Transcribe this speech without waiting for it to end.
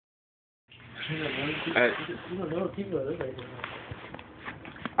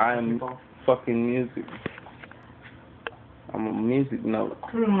I am fucking music. I'm a music note.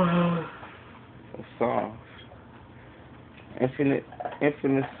 A song. Infinite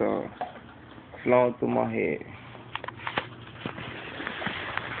songs flowing through my head.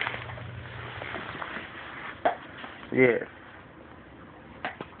 Yeah.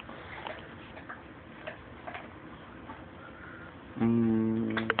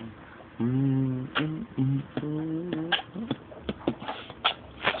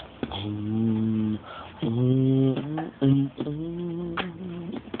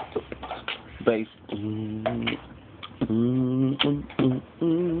 Bass.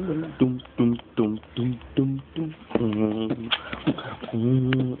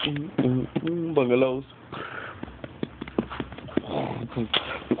 Bungalows.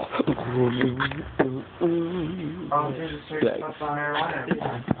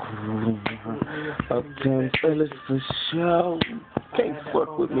 Uptowns, Illest for show. Can't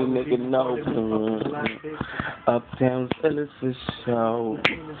fuck with me, nigga, no. Uptowns, Illest for show.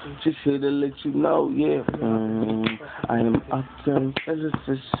 Just here to let you know, yeah. I am Uptowns, Illest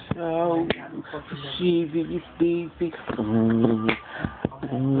for show. Sheezy, you Stevie.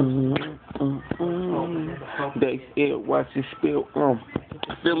 Diceill, watch it spill.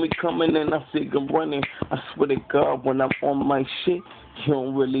 Feel me coming and I think I'm running. I swear to God, when I'm on my shit, you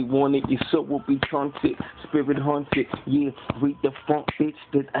don't really want it. Your soul will be taunted, spirit haunted. Yeah, read the funk, bitch,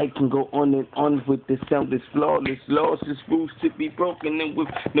 that I can go on and on with. The sound is flawless. Laws is rules to be broken, and with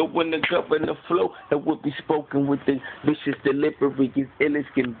no one to govern the flow that would be spoken with the vicious delivery as ill as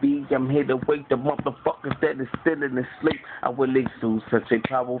can be. I'm here to wake the motherfuckers that is still in the sleep. I will exude such a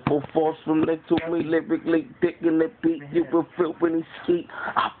powerful force from the to me lyrically, digging the beat. You will feel when he ski.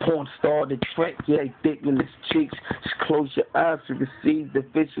 I porn star the track, yeah, digging his cheeks. Just close your eyes to receive the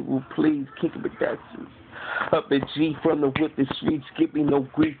visual, please. Kick it with that shit. Up a G from the with the streets, give me no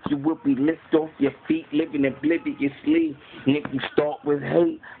grief. You will be lifted off your feet, living obliviously. If you start with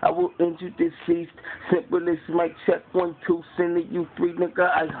hate, I will end you deceased. Simple as mic check 1, 2, sending you 3, nigga.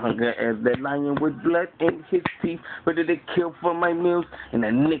 I hunger as the lion with blood in his teeth, ready to kill for my meals, and a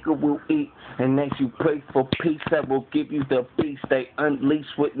nigga will eat. And as you pray for peace, I will give you the beast they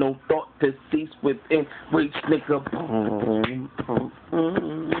unleash with no thought to cease within reach, nigga.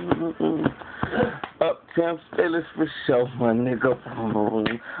 Uptowns, Illest for show, my nigga.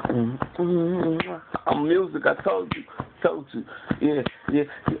 I'm music, I told you. Yeah.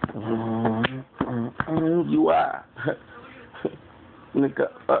 You are. Nigga,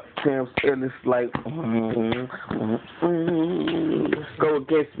 Uptowns, Illest like, go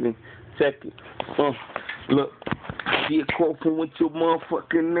against me. Check it. Look. See a coffin with your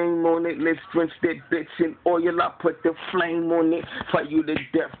motherfucking name on it. Let's drench that bitch in oil. I put the flame on it. Fight you to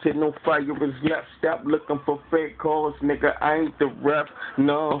death till no fire is left. Stop looking for fake calls, nigga. I ain't the rep.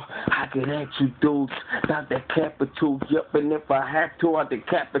 No, I can at you dudes. Not the capital. Yup, and if I have to, I'll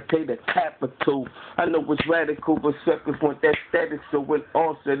decapitate the capital. I know it's radical, but suckers want that status. So when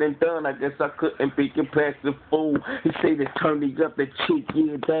all said and done, I guess I couldn't be your passive fool. He say to turn me up the cheek.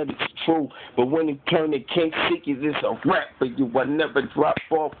 Yeah, that is true. But when he turn it, can't stick it. It's a rap for you. I never drop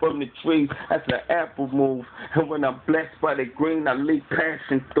far from the trees. That's an apple move. And when I'm blessed by the green, I leave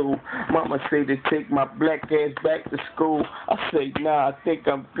passion through. Mama say to take my black ass back to school. I say, nah, I think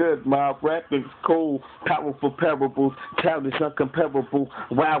I'm good. My rapping's cool. Powerful parables. Childish, uncomparable.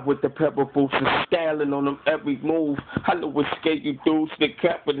 Wild with the pebbles. And styling on them every move. I know what scare you dudes. The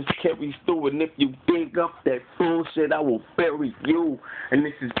confidence carries through. And if you dig up that bullshit, I will bury you. And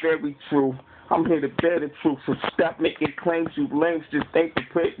this is very true. I'm here to bear the truth, so stop making claims you lames just ain't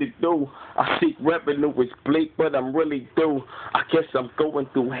prepared to do. I seek revenue, it's bleak, but I'm really due. I guess I'm going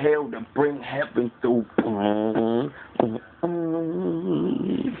through hell to bring heaven through.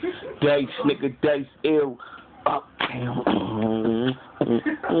 Dice, nigga, Diceill. Uptown.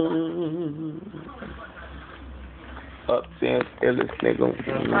 Uptowns, Illest, nigga.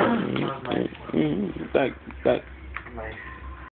 Thank you.